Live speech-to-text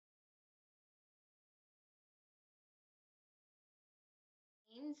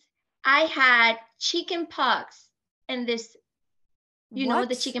I had chicken pox, and this, you know, the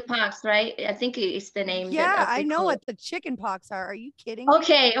What? chicken pox, right? I think it's the name that Yeah, I they know call what it. the chicken pox are. Are you kidding me?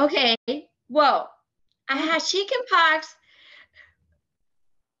 Okay. Well, I Oh, had chicken pox.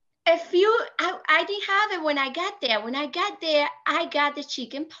 I didn't have it when I got there. When I got there, I got the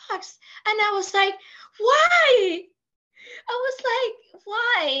chicken pox. And I was like, why? I was like,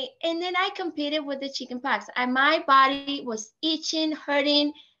 why? And then I competed with the chicken pox. And my body was itching,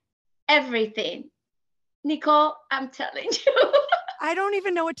 hurting, everything. Nicole, I'm telling you. I don't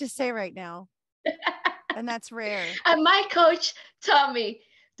even know what to say right now. And that's rare. And my coach told me,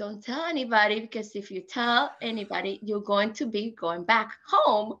 don't tell anybody, because if you tell anybody, you're going to be going back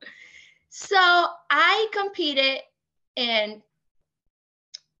home. So I competed, and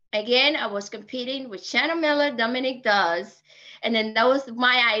again, I was competing with Shannon Miller, Dominic Dawes, and then that was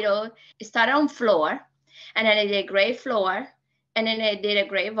my idol. It started on floor, and then I did a great floor, and then I did a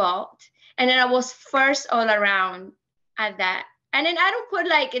great vault, and then I was first all around at that. And then I don't put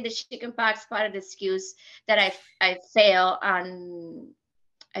like in the chicken pox part of the excuse that I fell on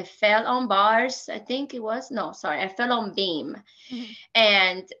bars. I think it was, no, sorry, I fell on beam, Mhm.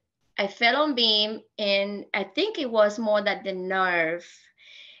 and I fell on beam, and I think it was more that the nerve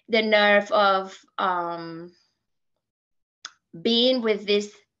of being with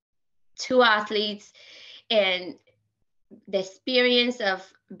these two athletes, and the experience of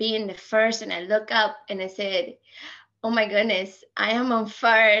being the first. And I look up and I said, oh my goodness, I am on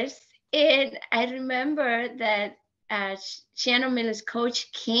first. And I remember that Shannon Miller's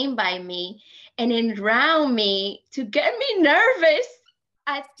coach came by me and then round me to get me nervous.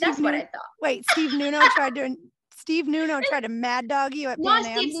 Steve That's what Nuno. I thought. Wait, Steve Nuno tried to mad dog you at Not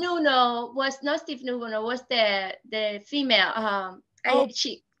Pan Steve Ams. Nuno was not Steve Nuno was the female. Oh,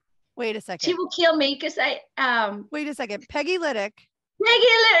 She wait a she second. will kill me because Wait a second. Peggy Liddick,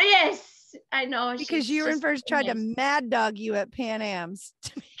 regular, yes, I know, because she's you and just first tried to amazing. mad dog you at Pan Ams.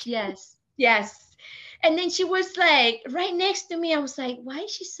 Yes. And then she was like right next to me. I was like, why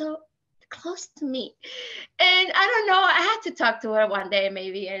is she so close to me? And I don't know. I had to talk to her one day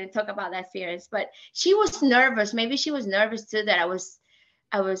maybe and talk about that experience. But she was nervous. Maybe she was nervous too that I was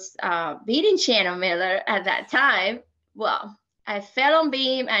beating Shannon Miller at that time. Well, I fell on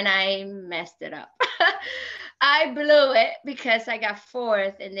beam and I messed it up. I blew it because I got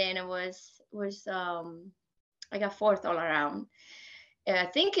fourth, and then it was I got fourth all around. I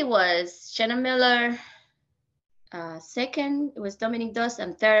think it was Shannon Miller. Second, it was Dominic Doss,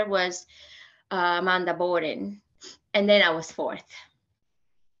 and third was Amanda Borden, and then I was fourth.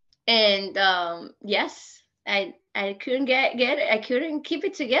 And yes, I couldn't get it. I couldn't keep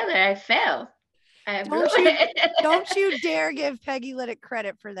it together. I fell. I blew Don't you it. don't you dare give Peggy Liddick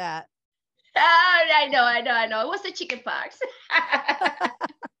credit for that. Oh, I know. It was the chicken pox.